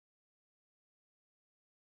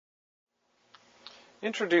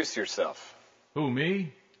Introduce yourself. Who,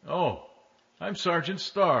 me? Oh, I'm Sergeant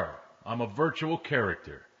Star. I'm a virtual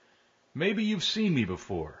character. Maybe you've seen me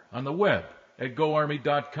before on the web at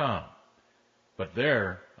GoArmy.com. But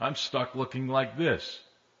there, I'm stuck looking like this.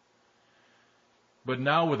 But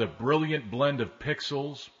now with a brilliant blend of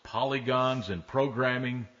pixels, polygons, and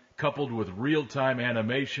programming, coupled with real-time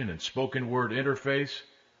animation and spoken word interface,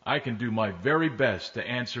 I can do my very best to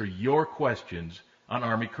answer your questions on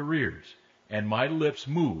Army careers, and my lips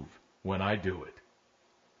move when I do it.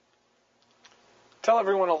 Tell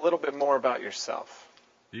everyone a little bit more about yourself.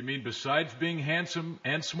 You mean besides being handsome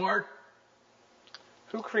and smart?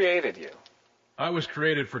 Who created you? I was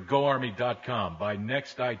created for GoArmy.com by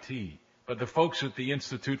NextIT, but the folks at the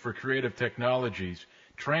Institute for Creative Technologies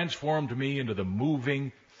transformed me into the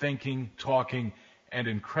moving, thinking, talking, and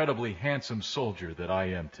incredibly handsome soldier that I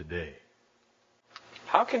am today.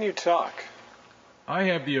 How can you talk? I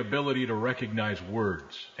have the ability to recognize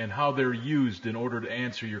words and how they're used in order to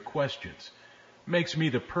answer your questions. Makes me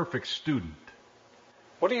the perfect student.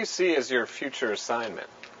 What do you see as your future assignment?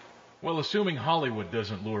 Well, assuming Hollywood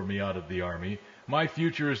doesn't lure me out of the Army, my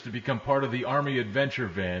future is to become part of the Army adventure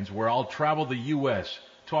vans where I'll travel the U.S.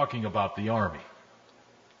 talking about the Army.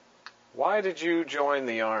 Why did you join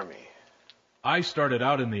the Army? I started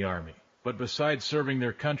out in the Army, but besides serving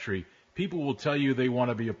their country, people will tell you they want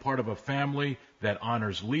to be a part of a family that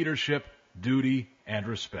honors leadership, duty, and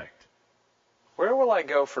respect. Where will I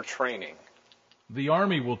go for training? The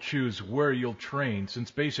Army will choose where you'll train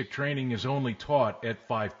since basic training is only taught at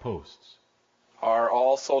 5 posts. Are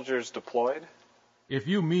all soldiers deployed? If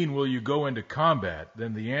you mean will you go into combat,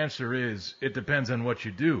 then the answer is it depends on what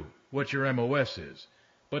you do, what your MOS is.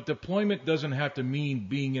 But deployment doesn't have to mean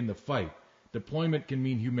being in the fight. Deployment can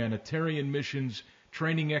mean humanitarian missions,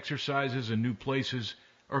 training exercises in new places,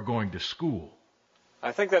 or going to school.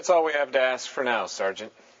 I think that's all we have to ask for now,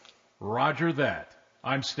 Sergeant. Roger that.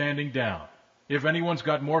 I'm standing down. If anyone's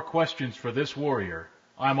got more questions for this warrior,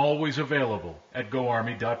 I'm always available at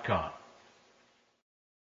GoArmy.com.